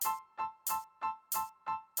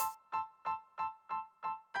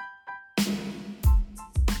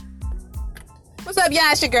What's up,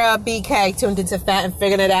 y'all? It's your girl, BK, tuned into Fat and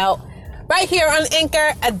Figuring It Out. Right here on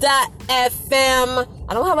Anchor.fm.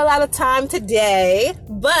 I don't have a lot of time today,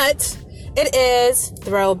 but it is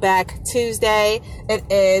Throwback Tuesday. It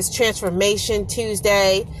is Transformation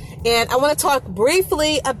Tuesday. And I want to talk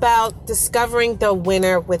briefly about discovering the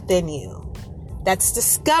winner within you. That's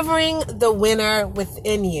discovering the winner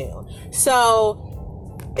within you. So,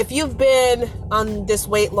 if you've been on this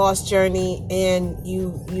weight loss journey and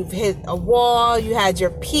you've hit a wall, you had your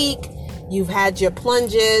peak, you've had your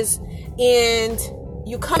plunges, and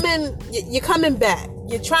you're coming back.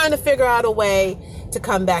 You're trying to figure out a way to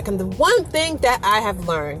come back. And the one thing that I have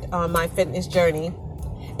learned on my fitness journey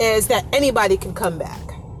is that anybody can come back.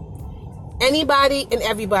 Anybody and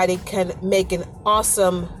everybody can make an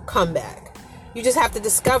awesome comeback. You just have to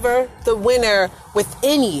discover the winner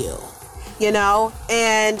within you. You know,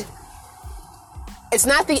 and it's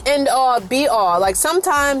not the end all be all. Like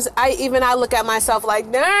sometimes I look at myself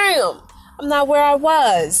like, damn, I'm not where I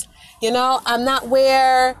was. You know, I'm not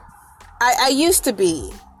where I used to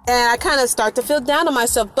be. And I kind of start to feel down on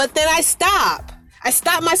myself. But then I stop. I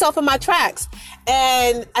stop myself in my tracks.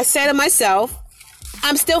 And I say to myself,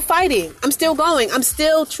 I'm still fighting. I'm still going. I'm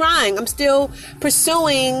still trying. I'm still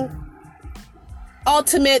pursuing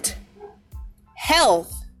ultimate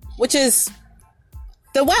health, which is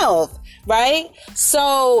the wealth, right?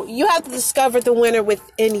 So you have to discover the winner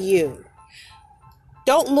within you.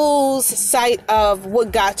 Don't lose sight of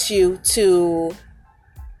what got you to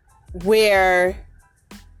where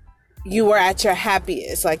you were at your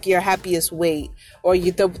happiest, like your happiest weight, or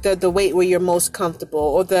the weight where you're most comfortable,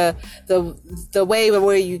 or the way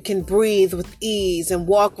where you can breathe with ease and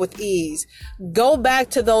walk with ease. Go back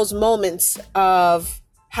to those moments of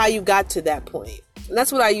how you got to that point. And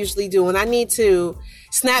that's what I usually do when I need to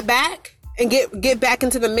snap back and get back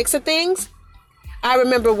into the mix of things. I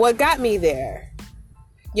remember what got me there.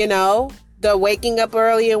 You know, the waking up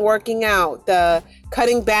early and working out, the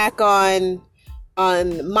cutting back on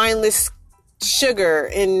mindless sugar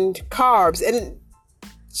and carbs. And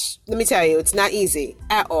let me tell you, it's not easy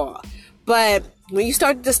at all. But when you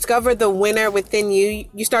start to discover the winner within you,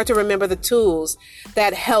 you start to remember the tools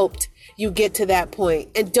that helped you get to that point.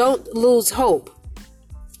 And don't lose hope.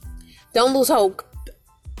 Don't lose hope.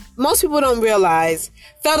 Most people don't realize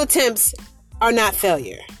failed attempts are not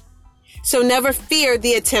failure. So never fear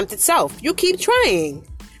the attempt itself. You keep trying.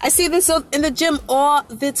 I see this in the gym all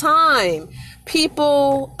the time.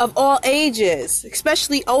 People of all ages,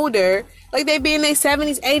 especially older, like they be in their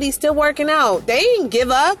 70s, 80s, still working out. They didn't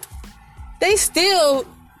give up. They still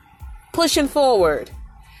pushing forward.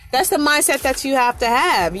 That's the mindset that you have to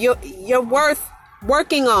have. You're worth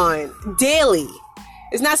working on daily.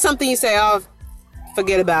 It's not something you say, oh,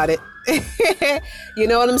 forget about it. You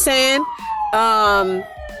know what I'm saying?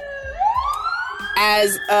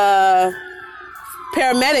 As a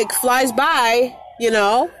paramedic flies by, you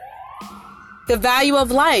know, the value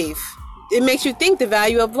of life. It makes you think the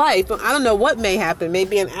value of life. But I don't know what may happen.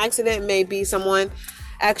 Maybe an accident. Maybe someone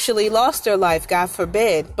actually lost their life. God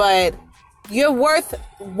forbid. But you're worth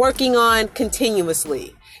working on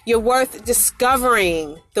continuously. You're worth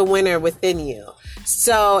discovering the winner within you.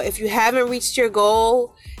 So if you haven't reached your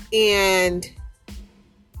goal and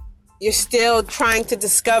you're still trying to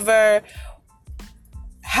discover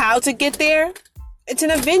how to get there, it's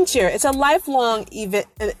an adventure. It's a lifelong event.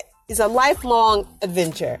 It's a lifelong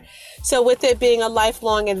adventure. So with it being a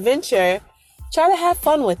lifelong adventure, try to have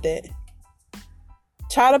fun with it.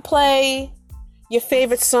 Try to play your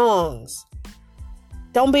favorite songs.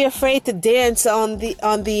 Don't be afraid to dance on the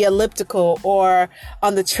elliptical or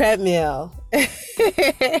on the treadmill.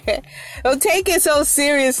 Don't take it so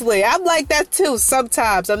seriously. I'm like that too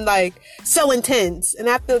sometimes. I'm like so intense. And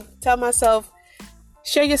I have to tell myself,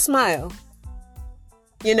 share your smile.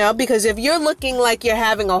 You know, because if you're looking like you're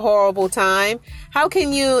having a horrible time, how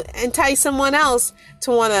can you entice someone else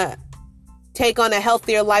to want to take on a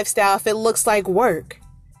healthier lifestyle if it looks like work?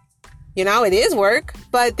 You know, it is work,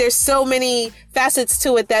 but there's so many facets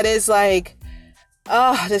to it that is like,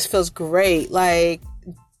 oh, this feels great. Like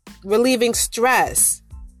relieving stress,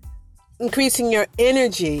 increasing your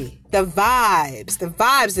energy, the vibes. The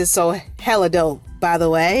vibes is so hella dope, by the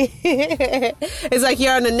way. It's like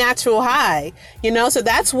you're on a natural high, you know? So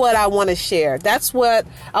that's what I want to share. That's what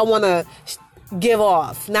I want to give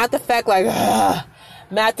off. Not the fact like,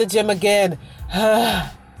 I'm at the gym again.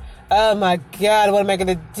 Oh my God, what am I going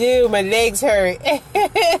to do? My legs hurt.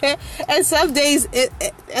 And some days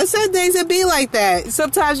it be like that.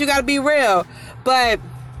 Sometimes you got to be real. But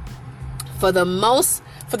for the most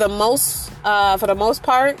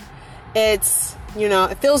part, it's, you know,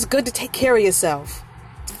 it feels good to take care of yourself.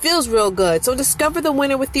 It feels real good. So discover the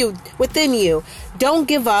winner within you. Don't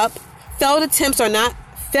give up. Failed attempts are not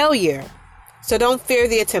failure. So don't fear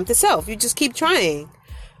the attempt itself. You just keep trying.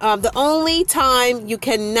 The only time you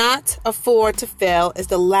cannot afford to fail is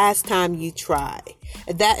the last time you try.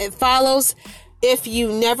 That it follows. If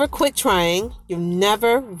you never quit trying, you've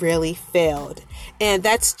never really failed. And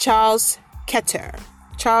that's Charles Ketter.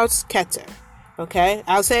 Charles Ketter. Okay?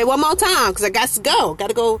 I'll say it one more time because I got to go. Got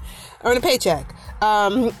to go earn a paycheck.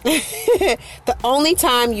 The only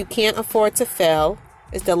time you can't afford to fail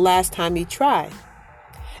is the last time you try.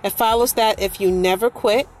 It follows that if you never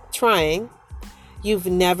quit trying, you've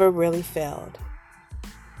never really failed.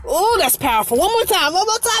 Oh, that's powerful. One more time for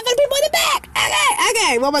the people in the back.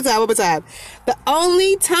 Okay. One more time. The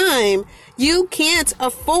only time you can't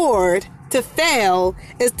afford to fail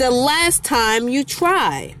is the last time you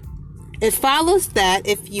try. It follows that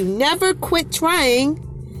if you never quit trying,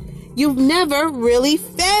 you've never really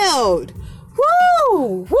failed.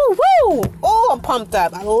 Woo! Oh, I'm pumped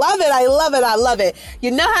up. I love it. You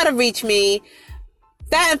know how to reach me.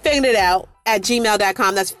 Fat and Figuring It Out at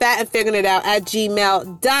gmail.com. That's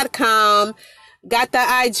fatandfiguringitout@gmail.com. Got the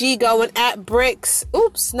IG going at Bricks.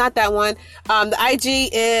 Oops, not that one. The IG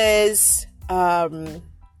is got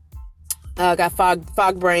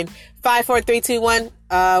fog brain. 54321.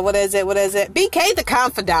 What is it? BK the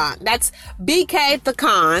Confidant. That's BK the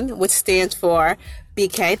Con, which stands for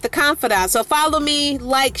BK the Confidant. So follow me,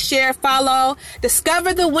 like, share, follow.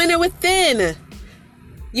 Discover the winner within.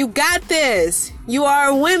 You got this. You are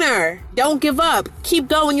a winner. Don't give up. Keep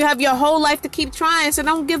going. You have your whole life to keep trying, so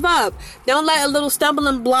don't give up. Don't let a little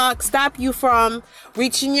stumbling block stop you from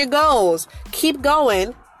reaching your goals. Keep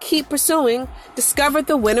going. Keep pursuing. Discover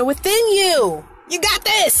the winner within you. You got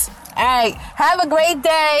this. All right. Have a great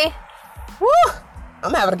day. Woo!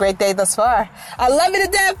 I'm having a great day thus far. I love you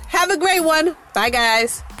to death. Have a great one. Bye,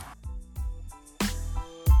 guys.